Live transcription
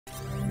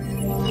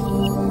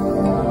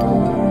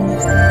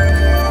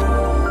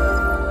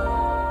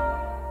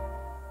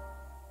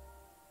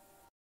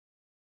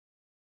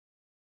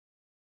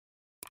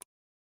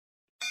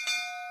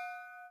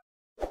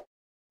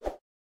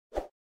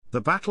The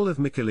Battle of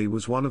Mycale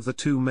was one of the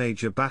two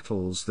major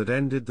battles that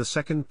ended the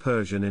Second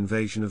Persian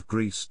invasion of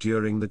Greece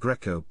during the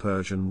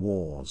Greco-Persian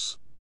Wars.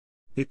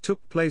 It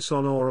took place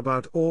on or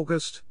about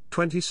August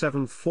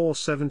 27,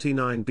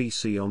 479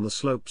 BC on the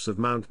slopes of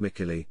Mount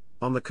Mycale,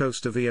 on the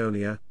coast of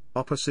Ionia,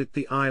 opposite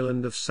the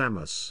island of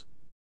Samos.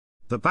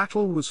 The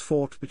battle was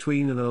fought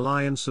between an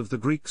alliance of the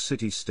Greek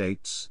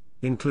city-states,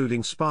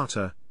 including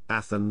Sparta,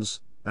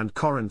 Athens, and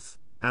Corinth,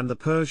 and the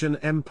Persian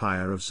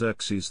Empire of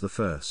Xerxes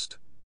I.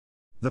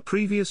 The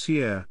previous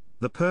year,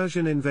 the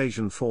Persian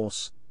invasion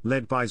force,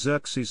 led by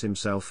Xerxes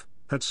himself,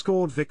 had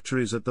scored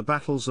victories at the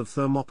battles of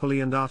Thermopylae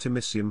and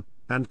Artemisium,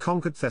 and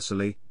conquered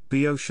Thessaly,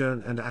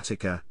 Boeotia and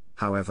Attica.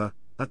 However,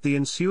 at the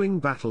ensuing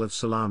Battle of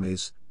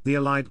Salamis, the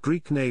allied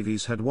Greek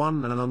navies had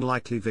won an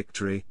unlikely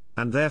victory,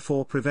 and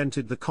therefore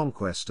prevented the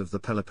conquest of the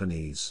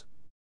Peloponnese.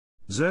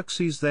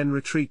 Xerxes then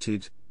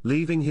retreated,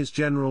 leaving his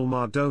general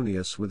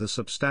Mardonius with a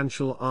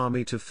substantial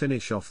army to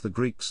finish off the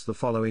Greeks the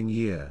following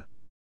year.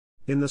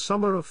 In the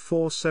summer of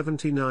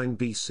 479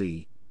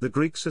 BC, the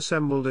Greeks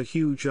assembled a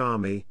huge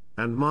army,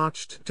 and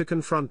marched to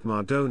confront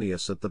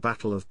Mardonius at the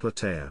Battle of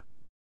Plataea.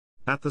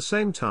 At the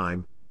same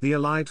time, the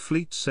allied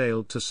fleet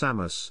sailed to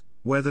Samos,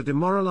 where the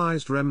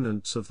demoralized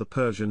remnants of the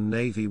Persian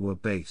navy were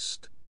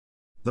based.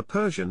 The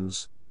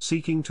Persians,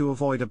 seeking to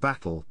avoid a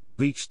battle,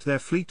 beached their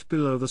fleet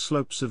below the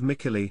slopes of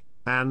Mycale,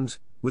 and,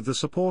 with the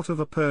support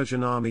of a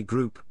Persian army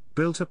group,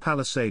 built a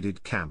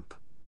palisaded camp.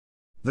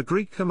 The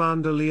Greek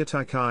commander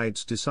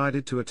Leotychides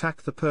decided to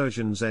attack the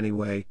Persians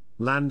anyway,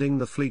 landing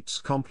the fleet's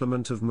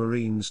complement of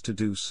marines to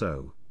do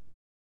so.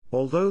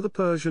 Although the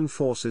Persian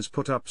forces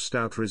put up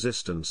stout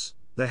resistance,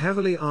 the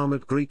heavily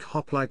armored Greek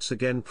hoplites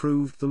again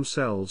proved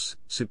themselves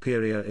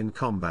superior in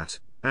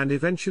combat, and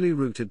eventually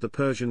routed the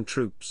Persian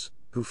troops,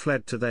 who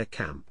fled to their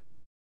camp.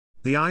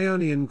 The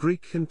Ionian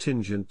Greek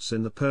contingents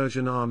in the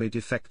Persian army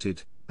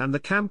defected, and the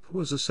camp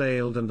was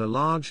assailed and a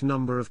large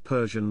number of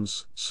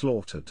Persians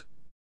slaughtered.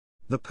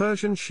 The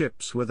Persian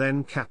ships were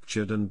then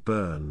captured and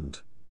burned.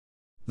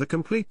 The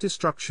complete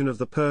destruction of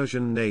the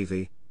Persian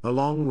navy,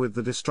 along with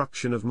the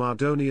destruction of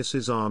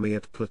Mardonius's army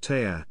at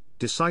Plataea,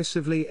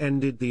 decisively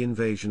ended the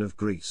invasion of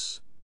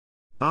Greece.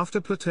 After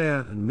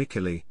Plataea and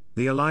Mycale,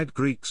 the allied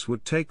Greeks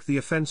would take the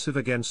offensive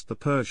against the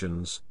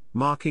Persians,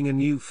 marking a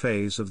new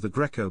phase of the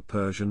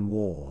Greco-Persian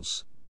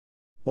Wars.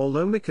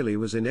 Although Mycale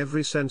was in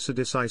every sense a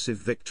decisive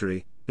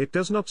victory, it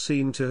does not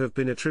seem to have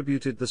been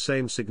attributed the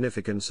same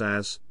significance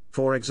as,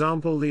 for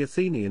example, the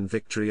Athenian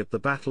victory at the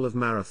Battle of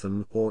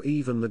Marathon or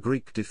even the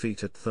Greek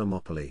defeat at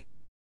Thermopylae.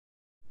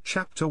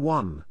 Chapter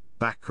 1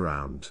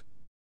 Background.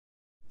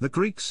 The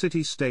Greek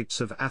city-states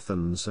of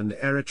Athens and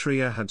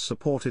Eretria had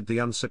supported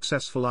the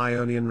unsuccessful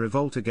Ionian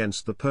revolt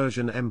against the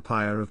Persian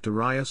Empire of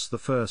Darius I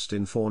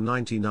in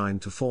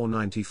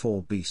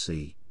 499–494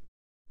 BC.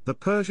 The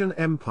Persian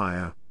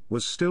Empire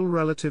was still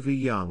relatively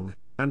young,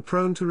 and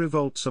prone to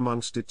revolts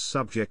amongst its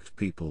subject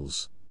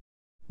peoples.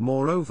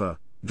 Moreover,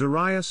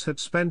 Darius had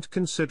spent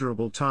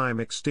considerable time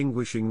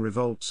extinguishing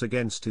revolts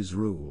against his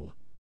rule.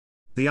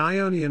 The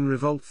Ionian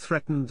revolt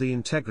threatened the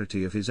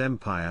integrity of his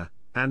empire,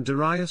 and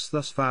Darius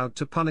thus vowed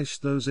to punish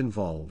those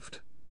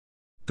involved.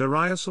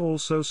 Darius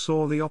also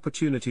saw the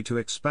opportunity to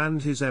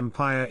expand his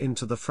empire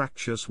into the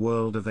fractious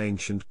world of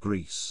ancient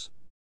Greece.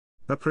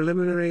 A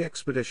preliminary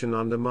expedition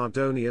under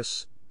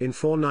Mardonius, in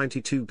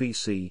 492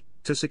 BC,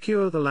 to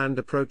secure the land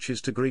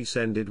approaches to Greece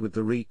ended with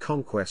the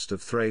reconquest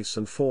of Thrace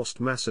and forced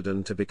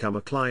Macedon to become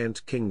a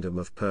client kingdom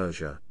of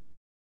Persia.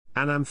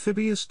 An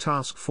amphibious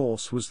task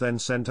force was then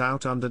sent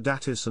out under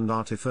Datis and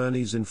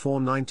Artaphernes in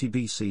 490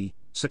 BC,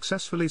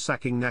 successfully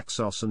sacking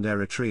Naxos and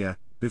Eretria,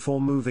 before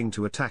moving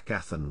to attack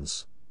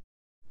Athens.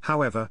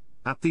 However,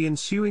 at the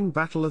ensuing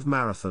Battle of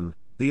Marathon,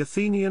 the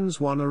Athenians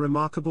won a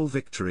remarkable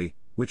victory,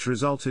 which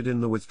resulted in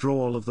the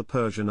withdrawal of the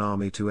Persian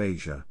army to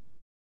Asia.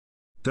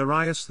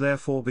 Darius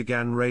therefore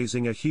began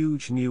raising a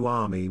huge new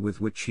army with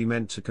which he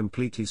meant to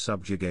completely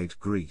subjugate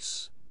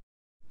Greece.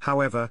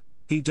 However,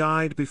 he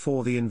died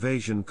before the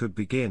invasion could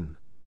begin.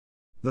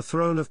 The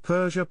throne of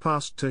Persia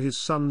passed to his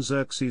son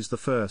Xerxes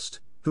I,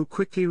 who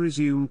quickly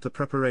resumed the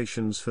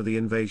preparations for the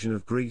invasion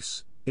of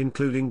Greece,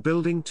 including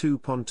building 2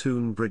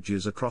 pontoon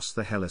bridges across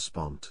the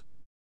Hellespont.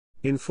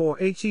 In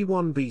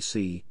 481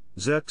 BC,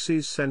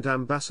 Xerxes sent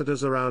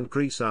ambassadors around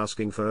Greece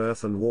asking for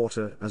earth and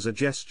water as a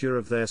gesture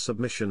of their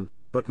submission,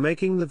 but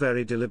making the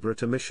very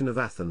deliberate omission of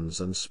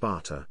Athens and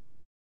Sparta.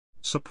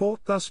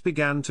 Support thus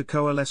began to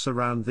coalesce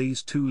around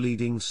these two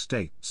leading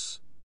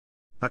states.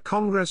 A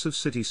congress of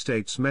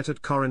city-states met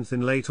at Corinth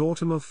in late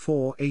autumn of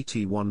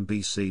 481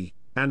 BC,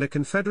 and a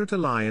confederate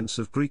alliance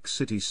of Greek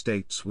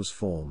city-states was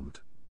formed.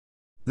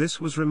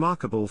 This was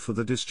remarkable for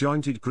the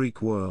disjointed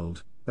Greek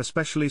world,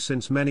 especially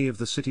since many of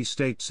the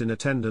city-states in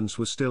attendance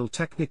were still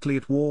technically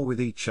at war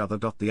with each other.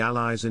 The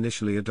Allies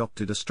initially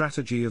adopted a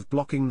strategy of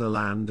blocking the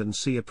land and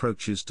sea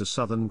approaches to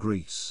southern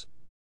Greece.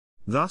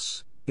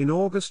 Thus, in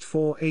August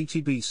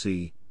 480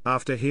 BC,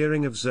 after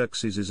hearing of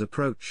Xerxes'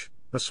 approach,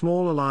 a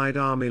small allied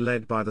army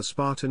led by the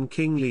Spartan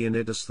king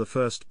Leonidas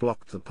I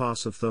blocked the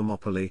pass of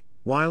Thermopylae,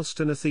 whilst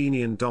an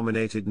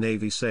Athenian-dominated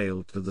navy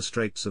sailed to the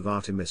Straits of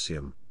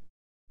Artemisium.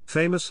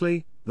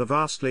 Famously, the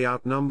vastly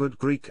outnumbered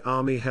Greek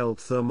army held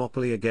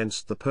Thermopylae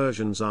against the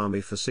Persians'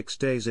 army for 6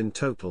 days in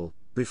total,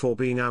 before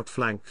being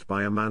outflanked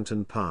by a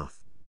mountain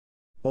path.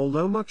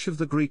 Although much of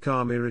the Greek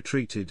army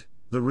retreated,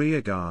 the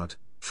rearguard,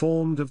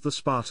 formed of the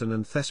Spartan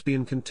and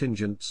Thespian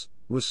contingents,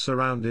 was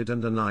surrounded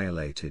and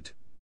annihilated.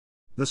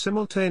 The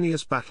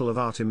simultaneous Battle of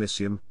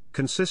Artemisium,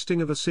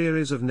 consisting of a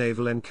series of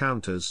naval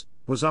encounters,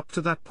 was up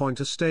to that point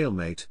a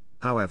stalemate.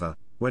 However,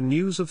 when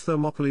news of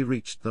Thermopylae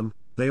reached them,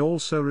 they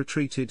also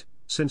retreated,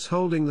 since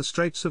holding the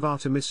Straits of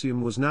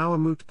Artemisium was now a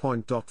moot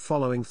point.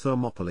 Following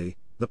Thermopylae,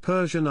 the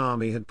Persian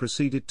army had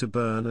proceeded to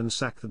burn and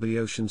sack the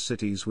Boeotian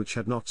cities which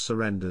had not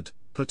surrendered,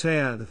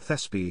 Plataea and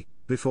Thespiae,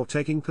 before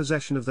taking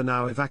possession of the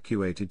now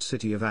evacuated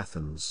city of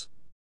Athens.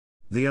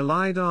 The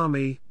allied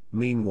army,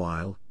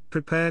 meanwhile,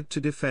 prepared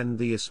to defend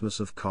the Isthmus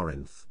of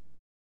Corinth.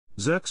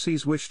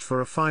 Xerxes wished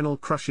for a final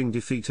crushing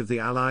defeat of the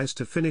Allies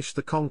to finish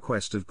the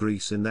conquest of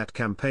Greece in that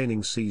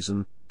campaigning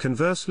season.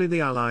 Conversely,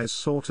 the Allies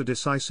sought a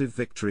decisive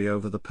victory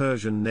over the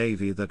Persian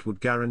navy that would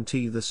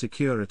guarantee the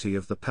security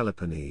of the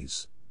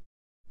Peloponnese.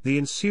 The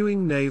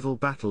ensuing naval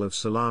battle of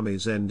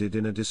Salamis ended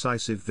in a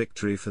decisive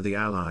victory for the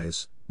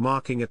Allies,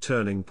 marking a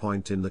turning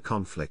point in the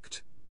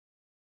conflict.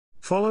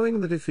 Following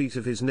the defeat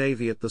of his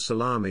navy at the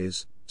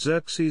Salamis,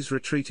 Xerxes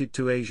retreated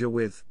to Asia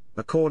with,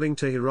 according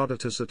to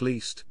Herodotus at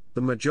least,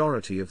 the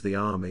majority of the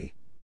army.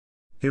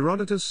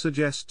 Herodotus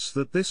suggests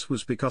that this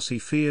was because he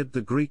feared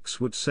the Greeks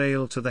would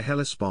sail to the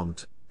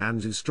Hellespont,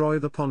 and destroy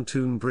the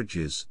pontoon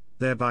bridges,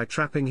 thereby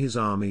trapping his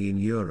army in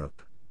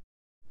Europe.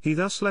 He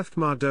thus left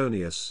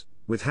Mardonius,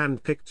 with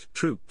hand-picked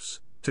troops,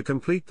 to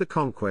complete the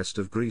conquest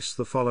of Greece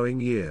the following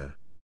year.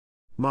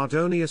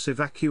 Mardonius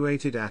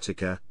evacuated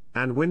Attica,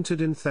 and wintered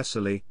in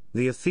Thessaly.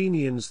 The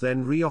Athenians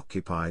then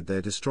reoccupied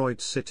their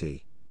destroyed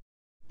city.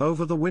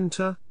 Over the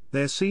winter,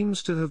 there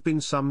seems to have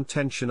been some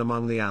tension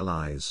among the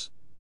allies.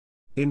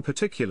 In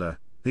particular,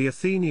 the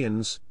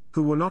Athenians,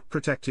 who were not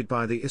protected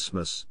by the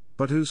isthmus,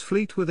 but whose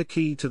fleet were the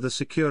key to the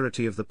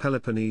security of the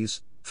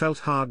Peloponnese, felt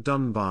hard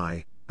done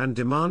by, and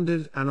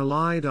demanded an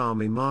allied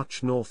army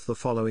march north the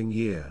following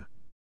year.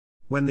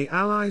 When the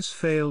allies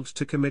failed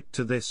to commit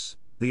to this,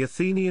 the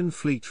Athenian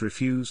fleet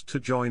refused to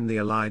join the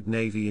allied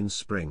navy in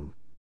spring.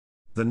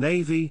 The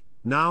navy,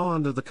 now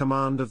under the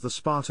command of the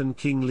Spartan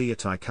king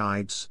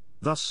Leotychides,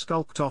 thus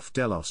skulked off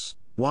Delos,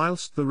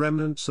 whilst the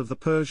remnants of the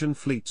Persian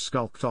fleet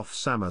skulked off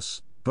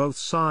Samos, both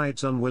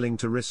sides unwilling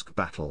to risk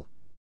battle.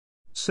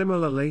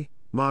 Similarly,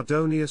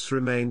 Mardonius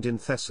remained in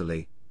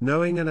Thessaly,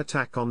 knowing an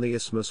attack on the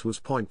isthmus was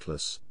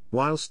pointless,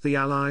 whilst the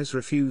allies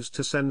refused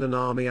to send an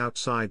army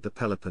outside the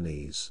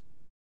Peloponnese.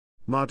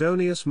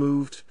 Mardonius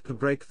moved to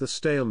break the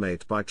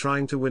stalemate by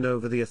trying to win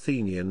over the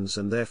Athenians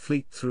and their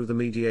fleet through the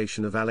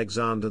mediation of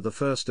Alexander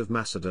I of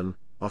Macedon,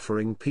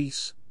 offering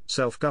peace,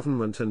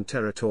 self-government and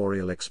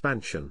territorial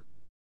expansion.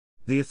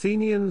 The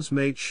Athenians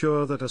made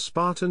sure that a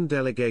Spartan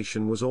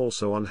delegation was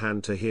also on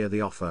hand to hear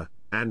the offer,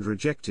 and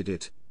rejected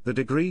it. The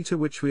degree to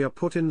which we are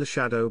put in the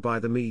shadow by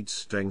the Medes'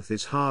 strength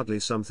is hardly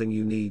something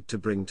you need to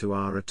bring to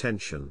our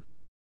attention.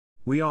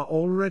 We are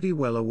already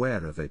well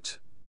aware of it.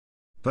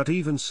 But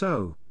even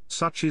so,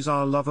 such is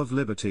our love of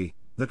liberty,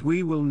 that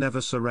we will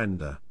never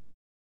surrender.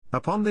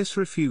 Upon this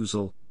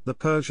refusal, the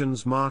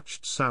Persians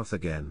marched south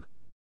again.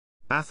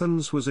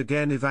 Athens was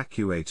again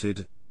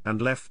evacuated,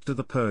 and left to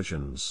the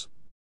Persians.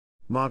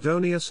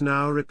 Mardonius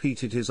now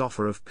repeated his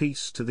offer of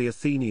peace to the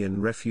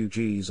Athenian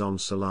refugees on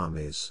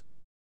Salamis.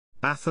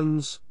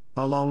 Athens,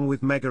 along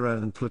with Megara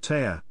and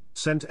Plataea,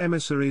 sent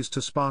emissaries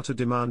to Sparta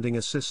demanding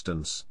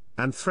assistance,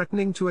 and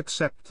threatening to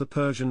accept the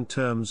Persian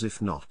terms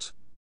if not.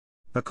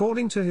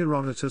 According to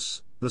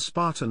Herodotus, the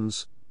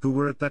Spartans, who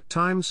were at that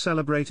time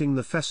celebrating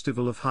the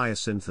festival of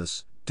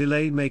Hyacinthus,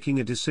 delayed making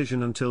a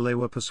decision until they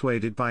were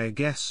persuaded by a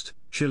guest,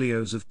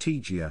 Chilios of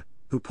Tegea,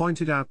 who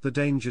pointed out the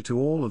danger to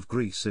all of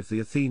Greece if the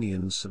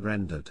Athenians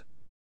surrendered.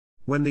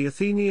 When the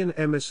Athenian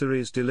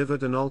emissaries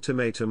delivered an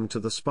ultimatum to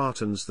the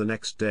Spartans the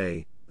next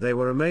day, they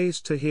were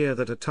amazed to hear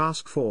that a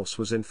task force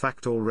was in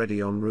fact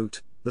already en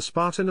route. The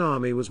Spartan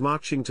army was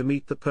marching to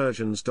meet the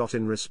Persians.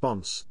 In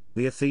response,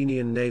 the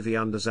Athenian navy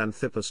under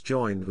Xanthippus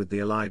joined with the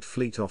allied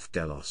fleet off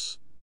Delos.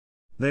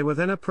 They were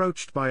then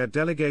approached by a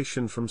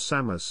delegation from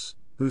Samos,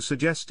 who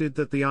suggested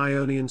that the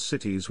Ionian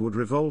cities would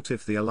revolt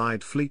if the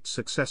allied fleet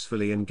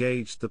successfully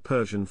engaged the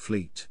Persian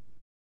fleet.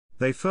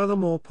 They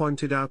furthermore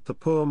pointed out the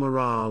poor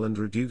morale and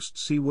reduced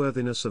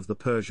seaworthiness of the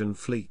Persian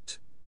fleet.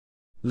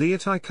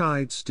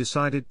 Leotychides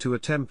decided to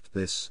attempt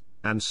this,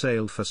 and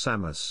sailed for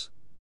Samos.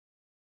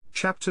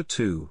 Chapter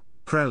 2,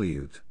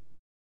 Prelude.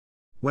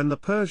 When the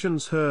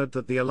Persians heard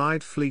that the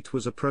allied fleet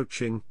was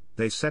approaching,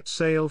 they set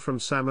sail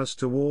from Samos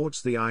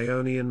towards the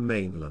Ionian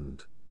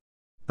mainland.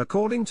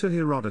 According to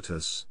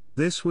Herodotus,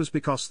 this was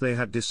because they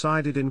had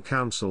decided in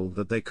council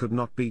that they could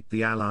not beat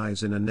the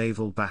allies in a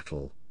naval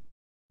battle.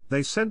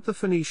 They sent the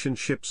Phoenician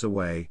ships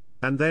away,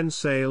 and then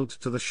sailed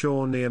to the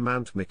shore near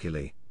Mount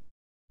Mycale.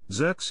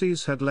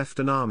 Xerxes had left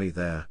an army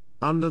there,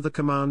 under the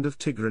command of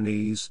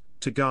Tigranes,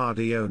 to guard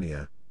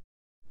Ionia.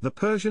 The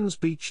Persians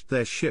beached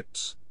their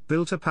ships,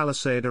 built a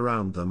palisade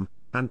around them,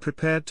 and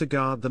prepared to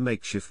guard the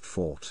makeshift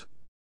fort.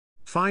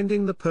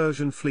 Finding the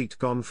Persian fleet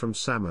gone from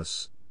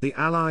Samos, the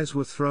allies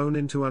were thrown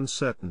into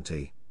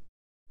uncertainty.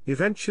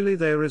 Eventually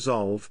they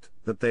resolved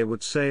that they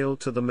would sail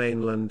to the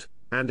mainland,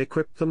 and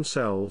equip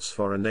themselves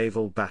for a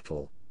naval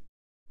battle.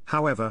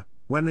 However,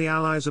 when the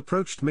allies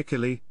approached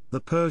Mycale,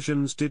 the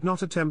Persians did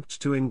not attempt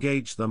to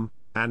engage them,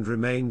 and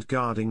remained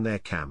guarding their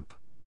camp.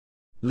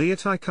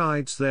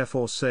 Leotychides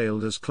therefore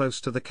sailed as close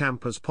to the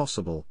camp as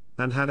possible,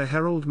 and had a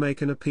herald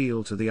make an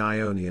appeal to the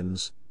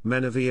Ionians: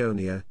 "Men of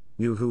Ionia,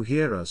 you who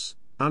hear us,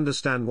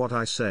 understand what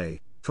I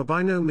say, for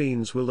by no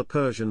means will the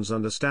Persians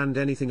understand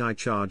anything I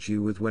charge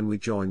you with when we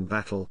join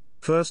battle.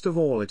 First of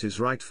all, it is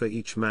right for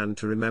each man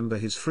to remember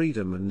his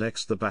freedom, and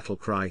next the battle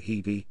cry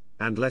Hebe,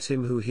 and let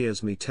him who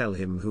hears me tell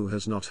him who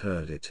has not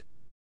heard it."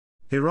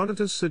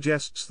 Herodotus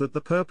suggests that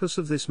the purpose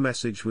of this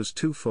message was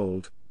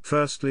twofold: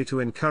 firstly to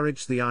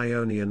encourage the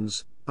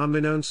Ionians,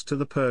 unbeknownst to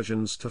the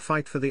Persians, to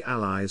fight for the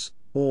allies,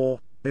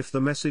 or, if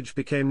the message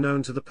became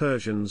known to the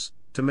Persians,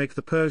 to make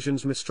the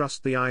Persians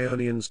mistrust the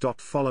Ionians.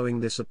 Following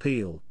this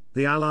appeal,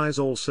 the allies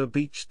also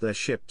beached their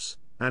ships,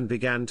 and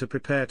began to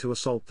prepare to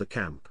assault the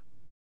camp.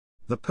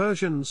 The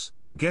Persians,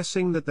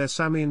 guessing that their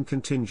Samian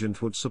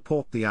contingent would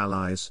support the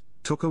allies,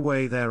 took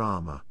away their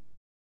armor.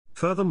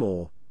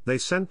 Furthermore, they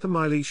sent the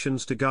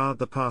Miletians to guard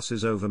the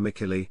passes over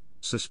Mycale,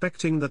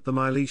 suspecting that the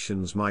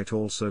Miletians might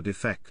also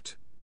defect.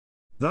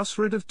 Thus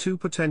rid of two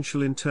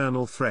potential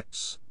internal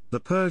threats, the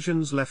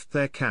Persians left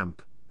their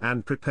camp,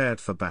 and prepared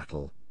for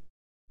battle.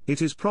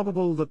 It is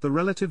probable that the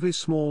relatively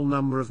small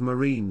number of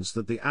marines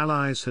that the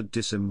allies had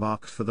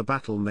disembarked for the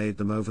battle made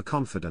them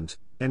overconfident,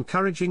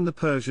 encouraging the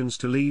Persians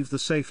to leave the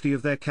safety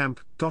of their camp.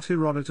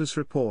 Herodotus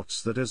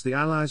reports that as the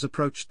allies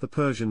approached the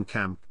Persian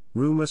camp,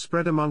 rumor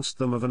spread amongst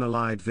them of an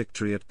allied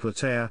victory at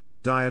Plataea.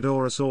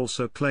 Diodorus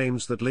also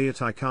claims that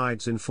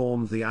Leotychides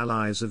informed the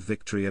allies of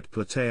victory at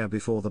Plataea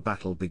before the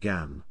battle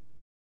began.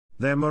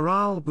 Their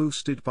morale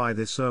boosted by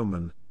this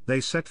omen,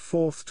 they set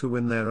forth to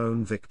win their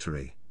own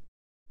victory.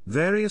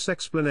 Various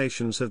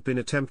explanations have been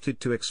attempted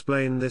to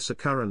explain this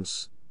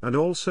occurrence, and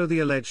also the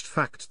alleged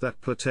fact that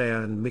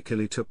Plataea and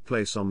Mycale took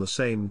place on the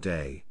same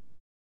day.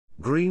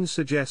 Green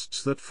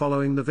suggests that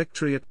following the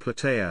victory at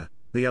Plataea,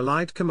 the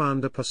allied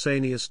commander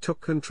Pausanias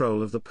took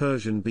control of the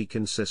Persian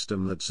beacon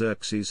system that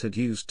Xerxes had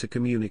used to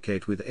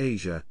communicate with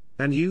Asia,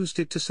 and used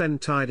it to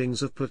send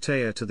tidings of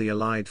Plataea to the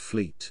allied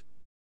fleet.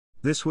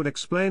 This would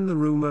explain the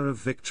rumor of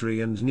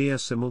victory and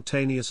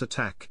near-simultaneous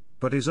attack,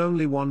 but is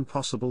only one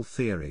possible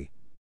theory.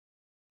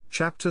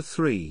 Chapter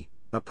 3,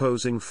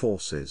 Opposing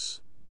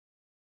Forces.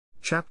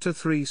 Chapter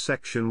 3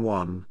 Section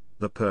 1,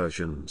 The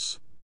Persians.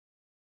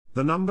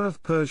 The number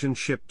of Persian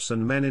ships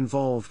and men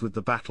involved with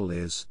the battle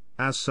is,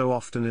 as so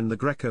often in the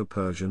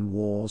Greco-Persian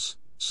Wars,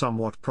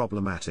 somewhat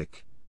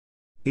problematic.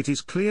 It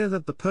is clear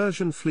that the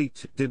Persian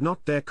fleet did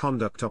not dare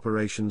conduct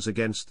operations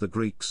against the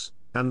Greeks,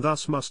 and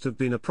thus must have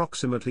been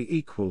approximately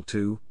equal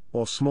to,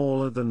 or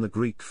smaller than the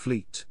Greek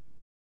fleet.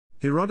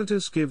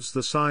 Herodotus gives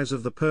the size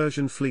of the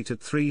Persian fleet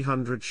at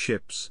 300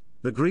 ships,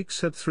 the Greeks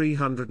had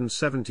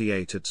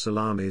 378 at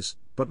Salamis,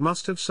 but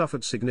must have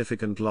suffered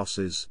significant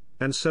losses,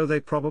 and so they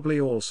probably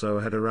also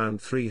had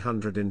around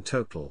 300 in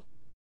total.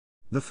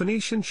 The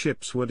Phoenician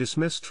ships were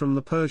dismissed from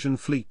the Persian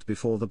fleet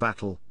before the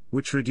battle,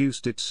 which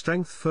reduced its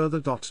strength further.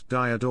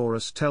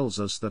 Diodorus tells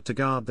us that to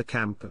guard the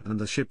camp and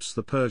the ships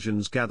the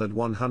Persians gathered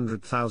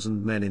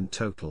 100,000 men in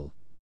total,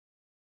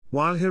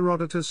 while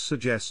Herodotus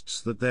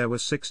suggests that there were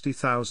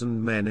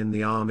 60,000 men in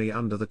the army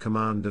under the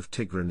command of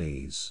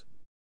Tigranes.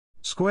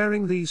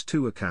 Squaring these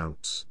two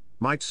accounts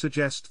might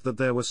suggest that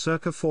there were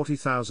circa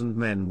 40,000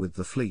 men with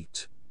the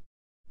fleet.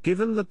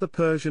 Given that the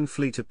Persian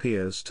fleet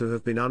appears to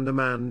have been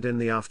undermanned in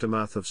the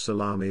aftermath of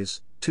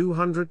Salamis,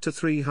 200 to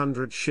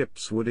 300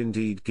 ships would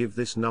indeed give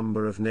this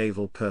number of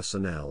naval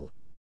personnel.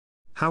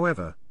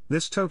 However,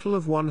 this total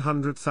of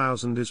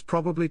 100,000 is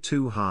probably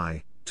too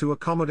high. To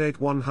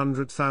accommodate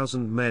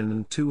 100,000 men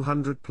and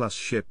 200 plus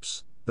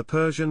ships, the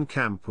Persian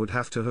camp would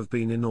have to have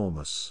been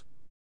enormous.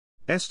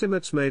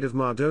 Estimates made of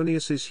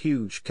Mardonius's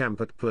huge camp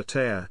at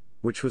Plataea,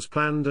 which was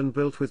planned and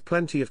built with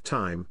plenty of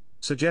time,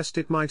 suggest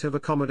it might have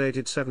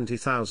accommodated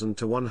 70,000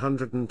 to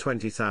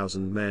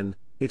 120,000 men.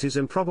 It is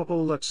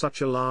improbable that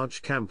such a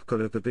large camp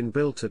could have been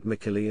built at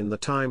Mycale in the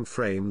time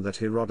frame that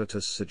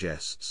Herodotus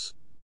suggests.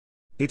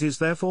 It is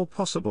therefore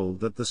possible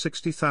that the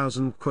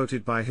 60,000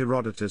 quoted by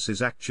Herodotus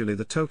is actually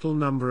the total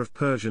number of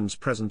Persians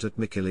present at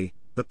Mycale.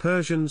 The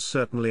Persians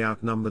certainly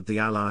outnumbered the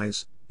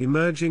allies,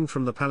 emerging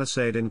from the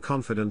palisade in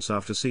confidence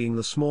after seeing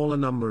the smaller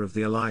number of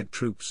the allied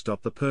troops.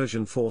 The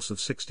Persian force of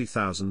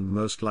 60,000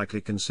 most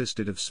likely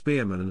consisted of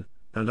spearmen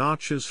and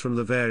archers from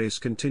the various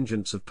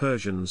contingents of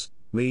Persians,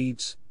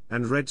 Medes,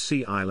 and Red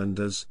Sea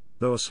Islanders,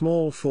 though a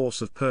small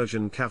force of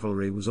Persian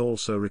cavalry was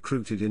also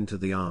recruited into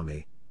the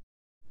army.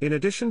 In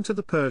addition to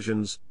the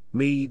Persians,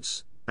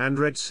 Medes, and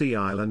Red Sea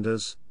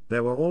Islanders,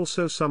 there were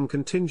also some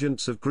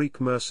contingents of Greek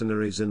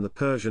mercenaries in the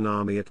Persian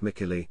army at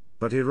Mycale,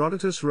 but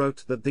Herodotus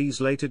wrote that these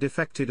later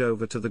defected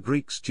over to the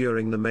Greeks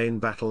during the main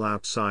battle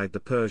outside the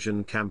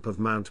Persian camp of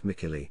Mount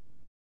Mycale.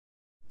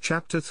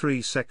 Chapter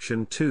 3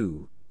 Section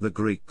 2, The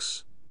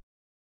Greeks.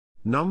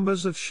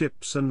 Numbers of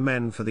ships and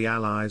men for the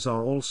allies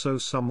are also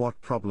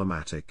somewhat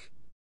problematic.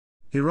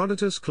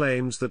 Herodotus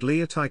claims that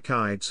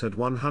Leotychides had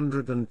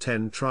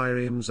 110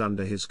 triremes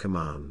under his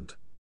command.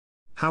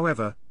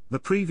 However, the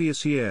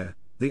previous year,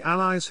 the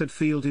allies had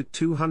fielded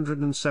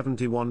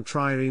 271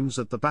 triremes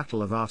at the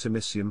Battle of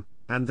Artemisium,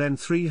 and then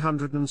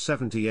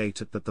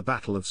 378 at the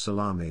Battle of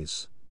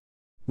Salamis.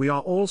 We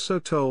are also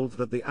told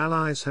that the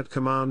allies had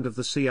command of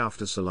the sea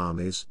after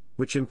Salamis,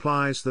 which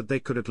implies that they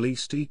could at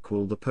least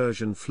equal the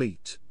Persian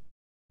fleet.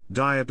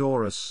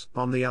 Diodorus,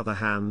 on the other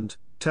hand,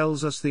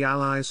 tells us the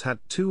allies had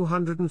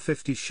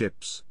 250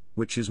 ships,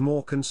 which is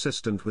more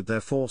consistent with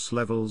their force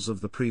levels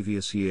of the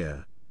previous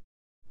year.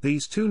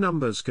 These two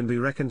numbers can be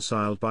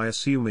reconciled by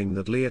assuming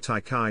that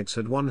Leotychides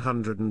had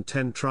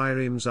 110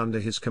 triremes under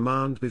his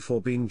command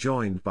before being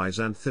joined by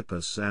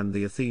Xanthippus and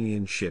the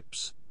Athenian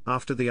ships,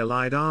 after the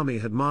allied army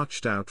had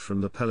marched out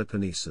from the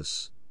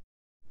Peloponnesus.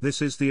 This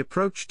is the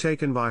approach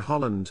taken by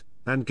Holland,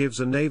 and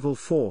gives a naval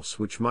force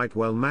which might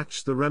well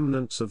match the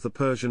remnants of the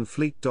Persian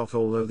fleet.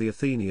 Although the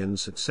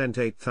Athenians had sent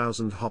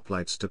 8,000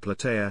 hoplites to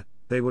Plataea,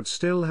 they would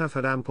still have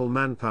had ample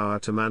manpower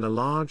to man a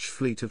large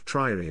fleet of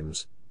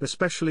triremes,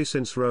 especially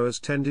since rowers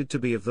tended to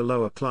be of the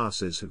lower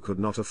classes who could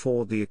not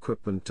afford the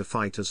equipment to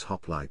fight as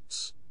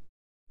hoplites.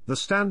 The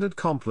standard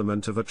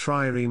complement of a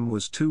trireme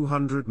was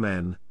 200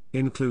 men,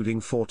 including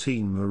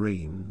 14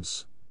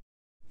 marines.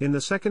 In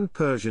the second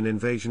Persian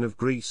invasion of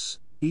Greece,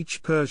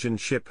 each Persian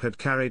ship had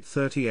carried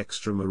 30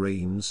 extra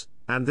marines,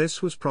 and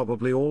this was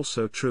probably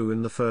also true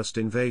in the first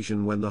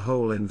invasion when the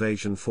whole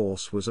invasion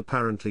force was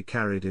apparently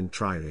carried in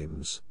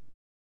triremes.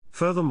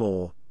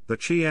 Furthermore, the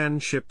Chian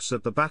ships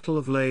at the Battle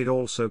of Lade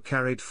also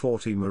carried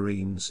 40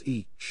 marines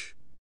each.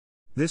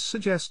 This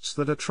suggests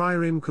that a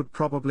trireme could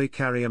probably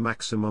carry a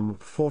maximum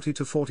of 40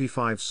 to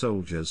 45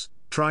 soldiers.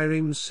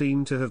 Triremes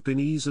seem to have been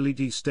easily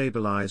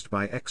destabilized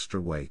by extra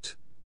weight.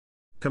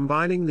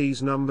 Combining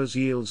these numbers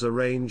yields a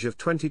range of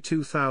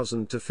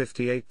 22,000 to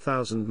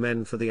 58,000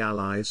 men for the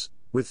Allies,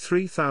 with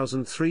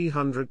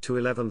 3,300 to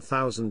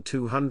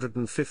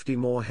 11,250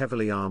 more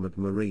heavily armored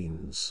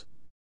marines.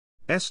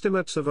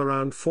 Estimates of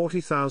around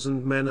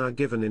 40,000 men are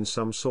given in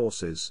some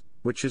sources,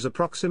 which is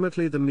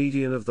approximately the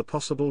median of the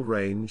possible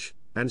range,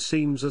 and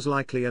seems as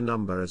likely a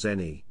number as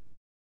any.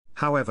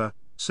 However,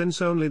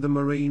 since only the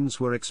marines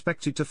were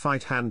expected to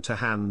fight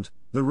hand-to-hand,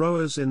 the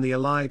rowers in the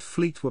Allied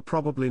fleet were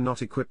probably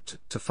not equipped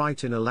to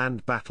fight in a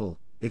land battle.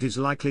 It is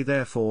likely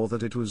therefore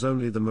that it was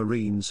only the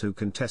marines who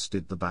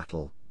contested the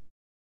battle.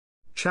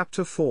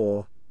 Chapter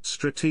 4,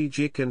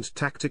 Strategic and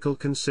Tactical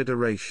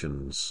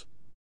Considerations.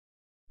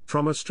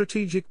 From a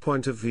strategic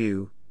point of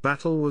view,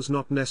 battle was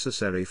not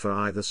necessary for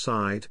either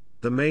side.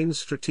 The main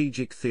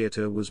strategic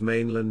theatre was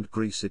mainland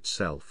Greece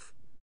itself.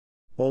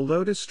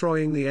 Although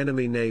destroying the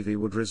enemy navy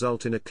would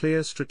result in a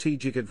clear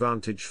strategic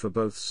advantage for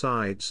both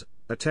sides,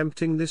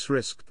 attempting this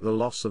risked the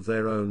loss of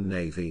their own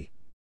navy.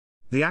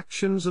 The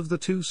actions of the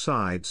two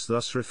sides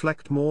thus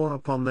reflect more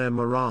upon their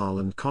morale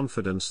and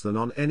confidence than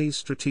on any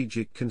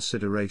strategic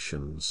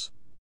considerations.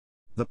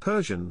 The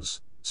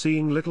Persians,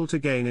 seeing little to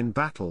gain in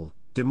battle,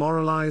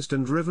 demoralized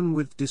and riven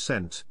with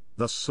dissent,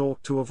 thus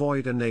sought to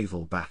avoid a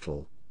naval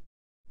battle.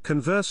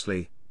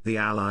 Conversely, the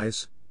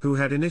Allies, who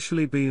had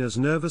initially been as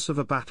nervous of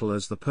a battle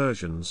as the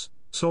Persians,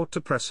 sought to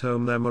press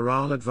home their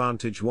morale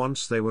advantage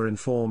once they were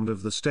informed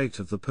of the state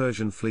of the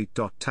Persian fleet.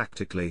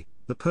 Tactically,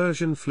 the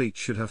Persian fleet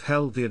should have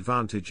held the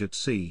advantage at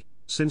sea,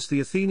 since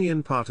the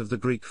Athenian part of the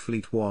Greek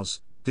fleet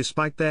was,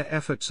 despite their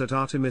efforts at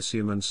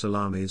Artemisium and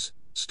Salamis,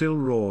 still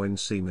raw in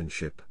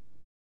seamanship.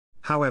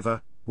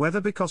 However,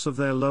 whether because of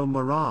their low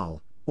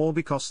morale, or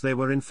because they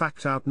were in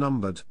fact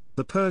outnumbered,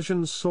 the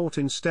Persians sought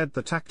instead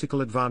the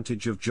tactical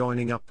advantage of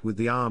joining up with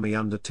the army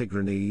under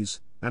Tigranes,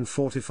 and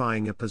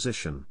fortifying a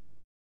position.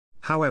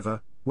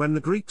 However, when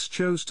the Greeks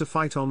chose to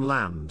fight on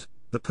land,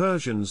 the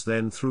Persians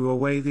then threw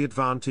away the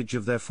advantage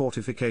of their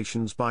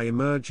fortifications by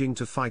emerging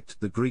to fight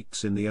the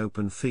Greeks in the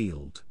open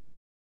field.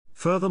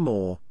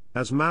 Furthermore,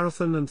 as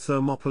Marathon and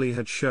Thermopylae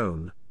had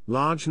shown,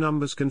 large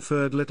numbers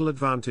conferred little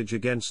advantage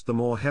against the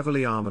more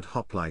heavily armored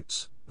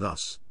hoplites.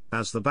 Thus,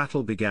 as the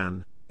battle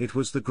began, it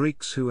was the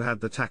Greeks who had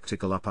the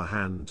tactical upper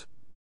hand.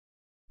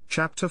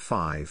 Chapter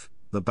 5,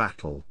 The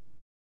Battle.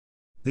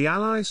 The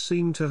Allies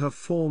seem to have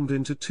formed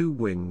into two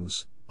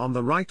wings. On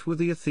the right were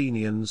the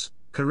Athenians,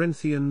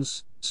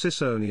 Corinthians,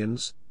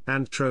 Siconians,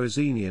 and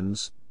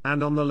Troezenians,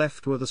 and on the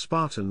left were the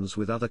Spartans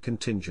with other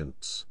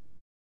contingents.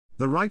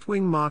 The right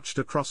wing marched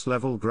across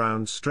level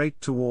ground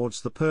straight towards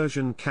the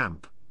Persian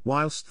camp,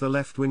 whilst the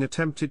left wing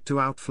attempted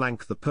to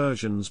outflank the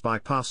Persians by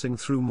passing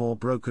through more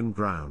broken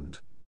ground.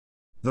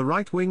 The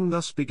right wing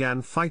thus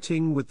began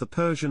fighting with the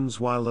Persians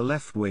while the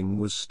left wing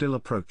was still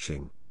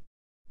approaching.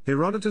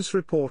 Herodotus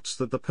reports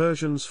that the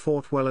Persians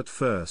fought well at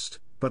first,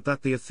 but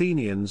that the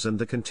Athenians and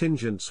the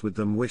contingents with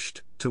them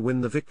wished to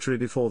win the victory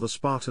before the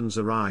Spartans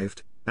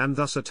arrived, and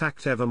thus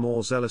attacked ever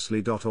more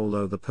zealously.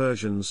 Although the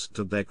Persians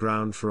stood their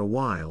ground for a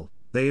while,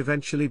 they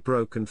eventually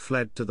broke and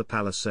fled to the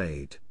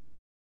palisade.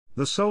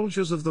 The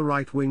soldiers of the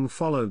right wing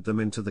followed them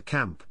into the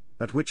camp,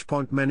 at which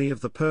point many of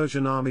the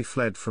Persian army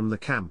fled from the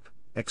camp,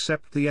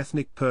 except the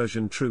ethnic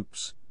Persian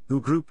troops,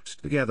 who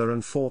grouped together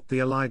and fought the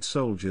allied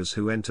soldiers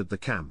who entered the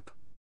camp.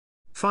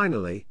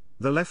 Finally,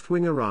 the left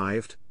wing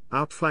arrived,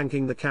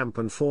 outflanking the camp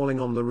and falling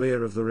on the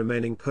rear of the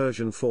remaining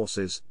Persian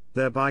forces,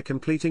 thereby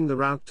completing the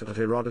rout.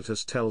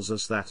 Herodotus tells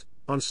us that,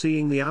 on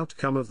seeing the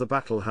outcome of the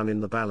battle hung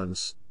in the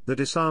balance, the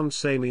disarmed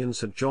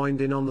Samians had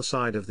joined in on the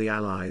side of the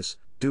allies,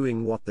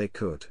 doing what they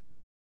could.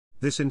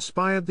 This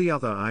inspired the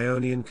other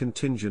Ionian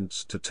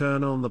contingents to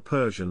turn on the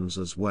Persians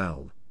as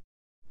well.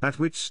 At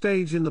which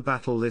stage in the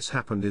battle this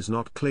happened is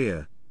not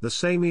clear. The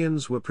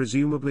Samians were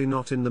presumably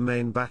not in the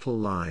main battle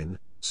line,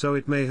 so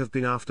it may have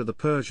been after the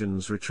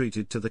Persians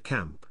retreated to the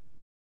camp.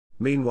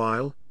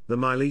 Meanwhile, the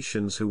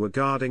Miletians who were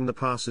guarding the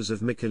passes of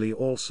Mycale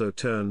also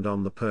turned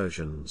on the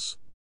Persians.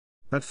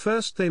 At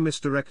first they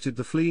misdirected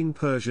the fleeing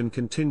Persian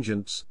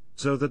contingents,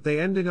 so that they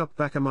ended up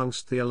back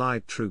amongst the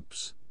allied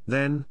troops.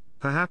 Then,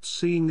 perhaps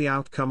seeing the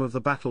outcome of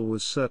the battle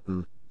was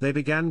certain, they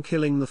began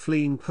killing the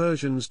fleeing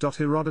Persians.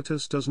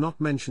 Herodotus does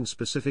not mention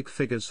specific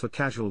figures for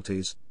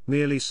casualties,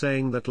 merely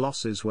saying that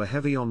losses were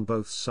heavy on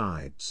both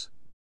sides.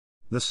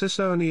 The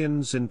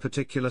Ciceronians in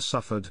particular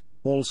suffered,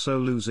 also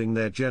losing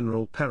their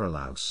general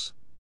Perolaus.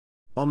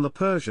 On the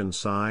Persian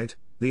side,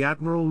 the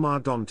Admiral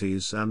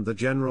Mardontes and the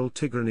General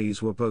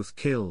Tigranes were both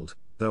killed,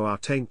 though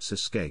Artaintes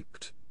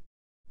escaped.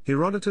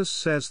 Herodotus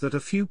says that a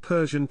few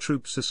Persian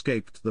troops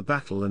escaped the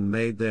battle and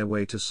made their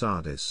way to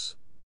Sardis.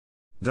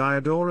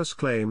 Diodorus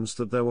claims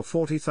that there were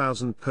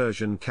 40,000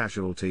 Persian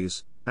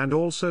casualties, and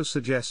also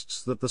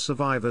suggests that the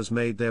survivors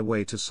made their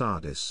way to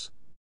Sardis.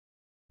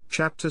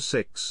 Chapter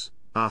 6,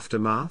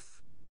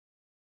 Aftermath.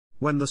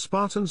 When the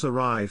Spartans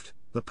arrived,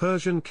 the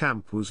Persian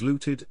camp was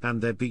looted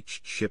and their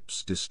beached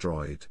ships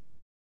destroyed.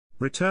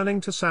 Returning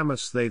to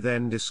Samos, they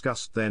then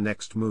discussed their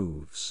next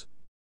moves.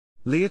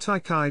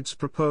 Leotychides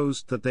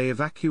proposed that they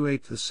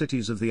evacuate the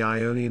cities of the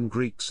Ionian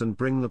Greeks and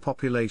bring the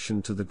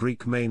population to the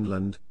Greek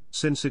mainland,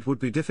 since it would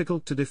be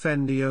difficult to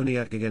defend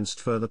Ionia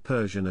against further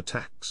Persian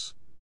attacks.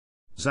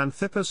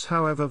 Xanthippus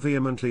however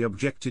vehemently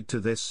objected to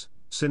this,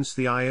 since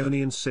the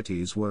Ionian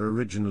cities were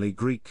originally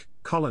Greek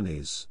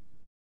colonies.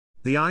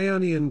 The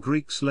Ionian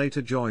Greeks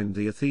later joined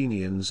the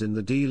Athenians in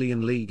the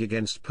Delian League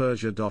against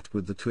Persia.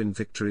 With the twin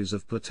victories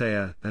of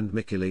Plataea and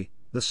Mycale,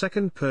 the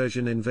second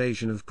Persian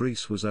invasion of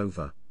Greece was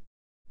over.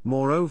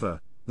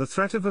 Moreover, the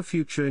threat of a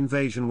future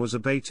invasion was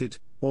abated,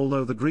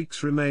 although the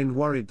Greeks remained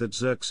worried that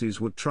Xerxes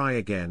would try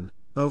again.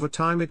 Over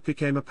time it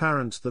became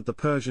apparent that the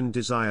Persian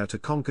desire to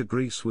conquer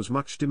Greece was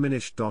much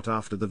diminished.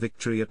 After the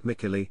victory at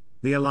Mycale,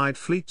 the allied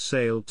fleet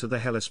sailed to the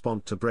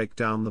Hellespont to break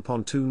down the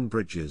pontoon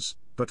bridges,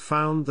 but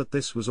found that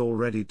this was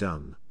already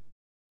done.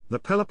 The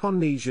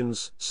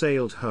Peloponnesians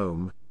sailed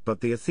home,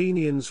 but the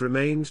Athenians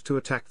remained to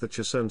attack the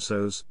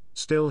Chersonesos,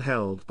 still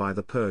held by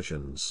the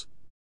Persians.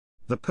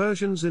 The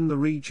Persians in the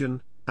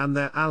region, and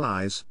their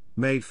allies,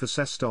 made for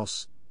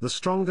Sestos, the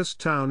strongest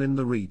town in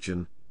the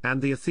region,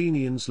 and the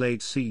Athenians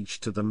laid siege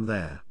to them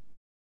there.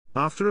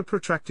 After a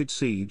protracted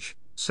siege,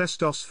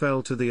 Sestos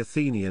fell to the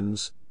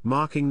Athenians,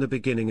 marking the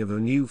beginning of a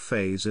new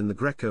phase in the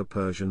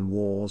Greco-Persian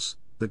Wars,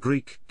 the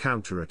Greek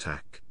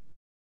counterattack.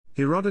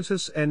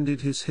 Herodotus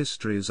ended his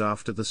histories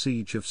after the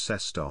siege of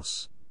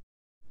Sestos.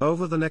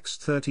 Over the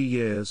next 30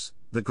 years,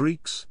 the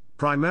Greeks,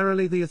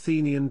 primarily the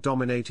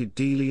Athenian-dominated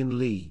Delian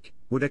League,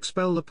 would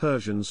expel the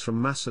Persians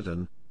from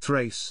Macedon,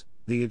 Thrace,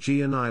 the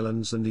Aegean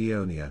Islands and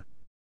Ionia.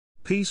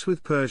 Peace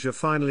with Persia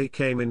finally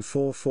came in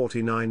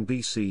 449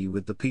 BC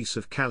with the Peace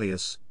of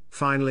Callias,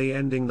 finally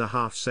ending the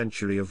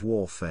half-century of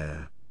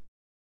warfare.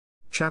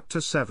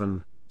 Chapter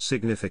 7,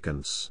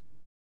 Significance.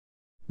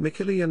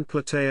 Mycale and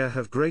Plataea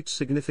have great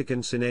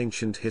significance in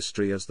ancient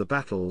history as the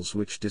battles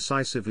which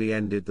decisively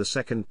ended the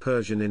Second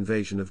Persian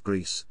invasion of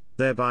Greece,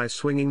 thereby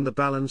swinging the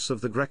balance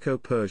of the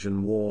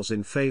Greco-Persian Wars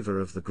in favor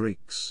of the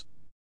Greeks.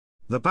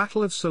 The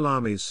Battle of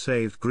Salamis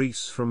saved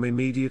Greece from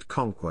immediate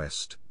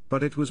conquest,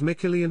 but it was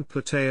Mycale and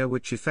Plataea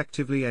which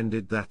effectively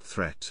ended that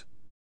threat.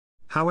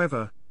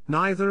 However,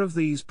 neither of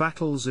these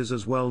battles is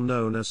as well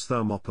known as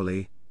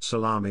Thermopylae,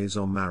 Salamis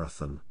or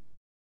Marathon.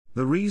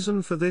 The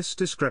reason for this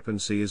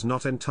discrepancy is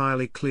not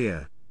entirely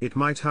clear. It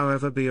might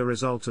however be a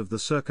result of the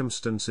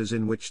circumstances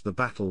in which the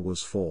battle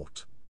was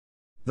fought.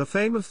 The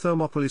fame of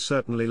Thermopylae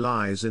certainly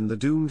lies in the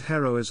doomed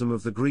heroism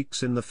of the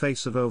Greeks in the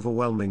face of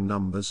overwhelming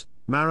numbers,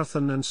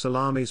 Marathon and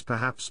Salamis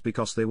perhaps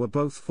because they were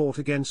both fought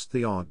against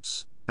the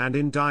odds, and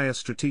in dire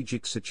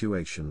strategic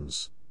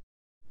situations.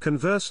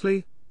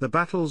 Conversely, the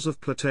battles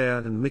of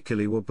Plataea and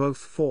Mycale were both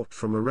fought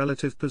from a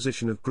relative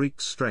position of Greek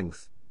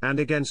strength, and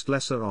against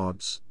lesser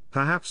odds.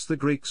 Perhaps the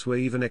Greeks were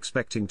even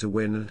expecting to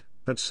win,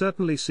 had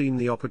certainly seen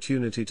the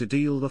opportunity to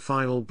deal the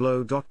final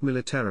blow.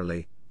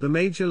 Militarily, the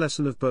major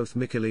lesson of both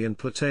Mycale and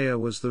Plataea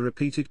was the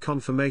repeated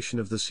confirmation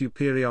of the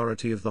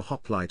superiority of the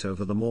hoplite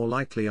over the more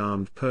lightly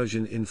armed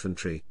Persian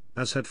infantry,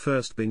 as had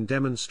first been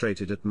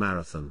demonstrated at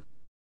Marathon.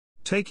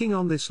 Taking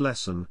on this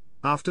lesson,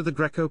 after the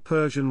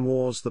Greco-Persian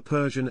Wars the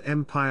Persian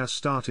Empire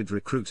started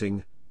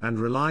recruiting, and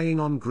relying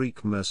on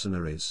Greek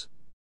mercenaries.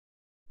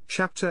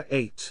 Chapter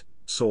 8,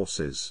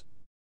 Sources.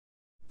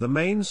 The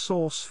main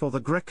source for the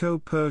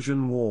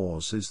Greco-Persian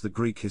Wars is the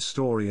Greek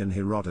historian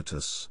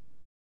Herodotus.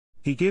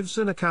 He gives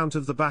an account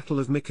of the Battle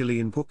of Mycale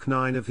in Book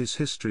 9 of his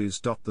Histories.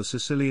 The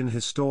Sicilian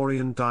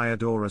historian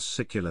Diodorus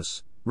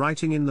Siculus,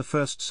 writing in the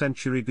 1st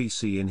century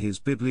BC in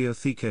his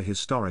Bibliotheca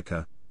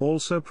Historica,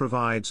 also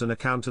provides an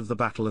account of the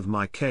Battle of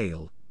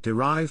Mycale,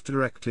 derived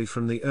directly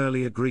from the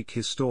earlier Greek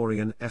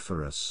historian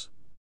Ephorus.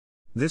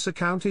 This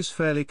account is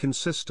fairly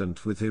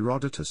consistent with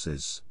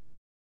Herodotus's.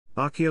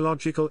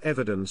 Archaeological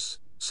evidence,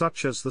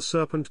 such as the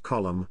Serpent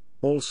Column,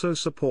 also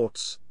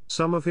supports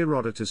some of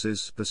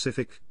Herodotus's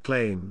specific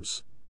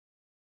claims.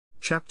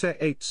 Chapter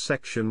 8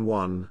 Section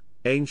 1,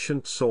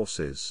 Ancient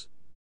Sources.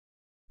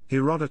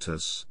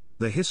 Herodotus,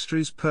 The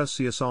Histories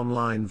Perseus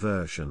Online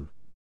Version.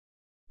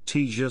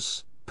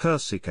 Ctesias,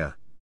 Persica.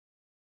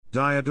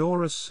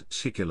 Diodorus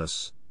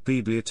Siculus,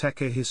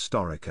 Bibliotheca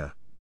Historica.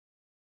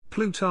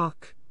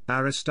 Plutarch,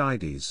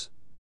 Aristides.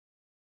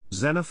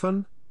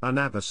 Xenophon,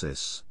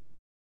 Anabasis.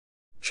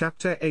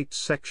 Chapter 8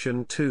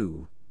 Section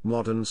 2,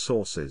 Modern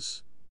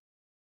Sources.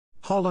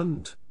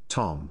 Holland,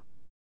 Tom.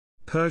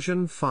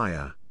 Persian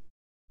Fire.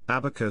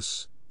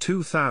 Abacus,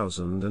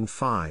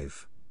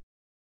 2005.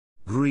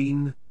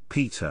 Green,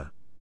 Peter.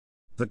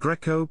 The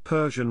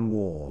Greco-Persian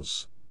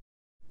Wars.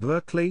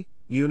 Berkeley,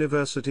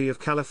 University of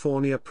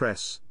California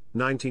Press,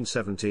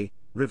 1970,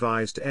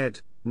 Revised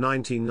ed.,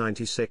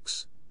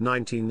 1996,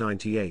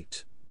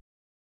 1998.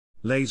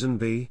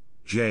 Lazenby,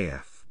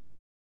 J.F.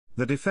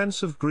 The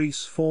Defense of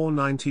Greece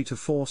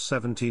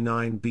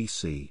 490–479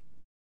 BC.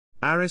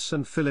 Aris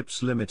and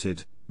Phillips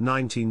Limited,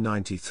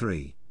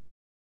 1993.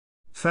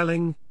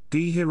 Felling,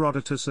 D.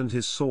 Herodotus and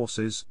His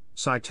Sources,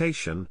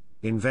 Citation,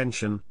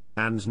 Invention,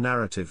 and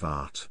Narrative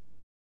Art.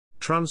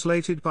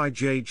 Translated by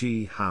J.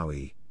 G.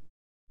 Howe.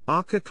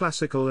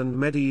 Archiclassical and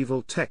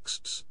Medieval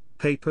Texts,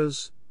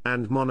 Papers,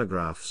 and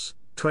Monographs,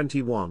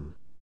 21.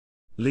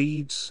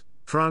 Leeds,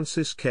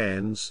 Francis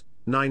Cairns,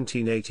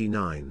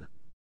 1989.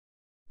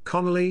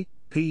 Connolly,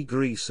 P.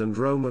 Greece and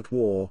Rome at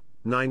War,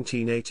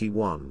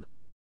 1981.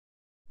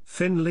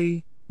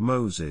 Finley,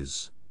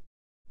 Moses.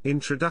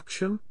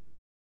 Introduction.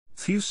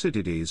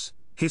 Thucydides,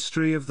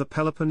 History of the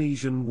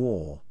Peloponnesian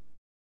War.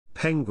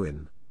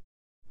 Penguin.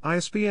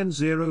 ISBN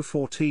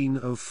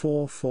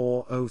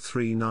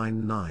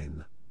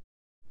 01404400399.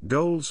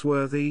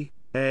 Goldsworthy,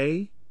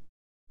 A.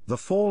 The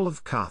Fall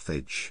of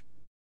Carthage.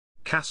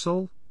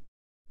 Castle.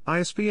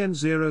 ISBN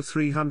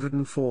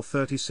 0304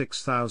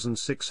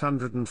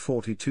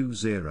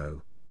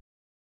 36642.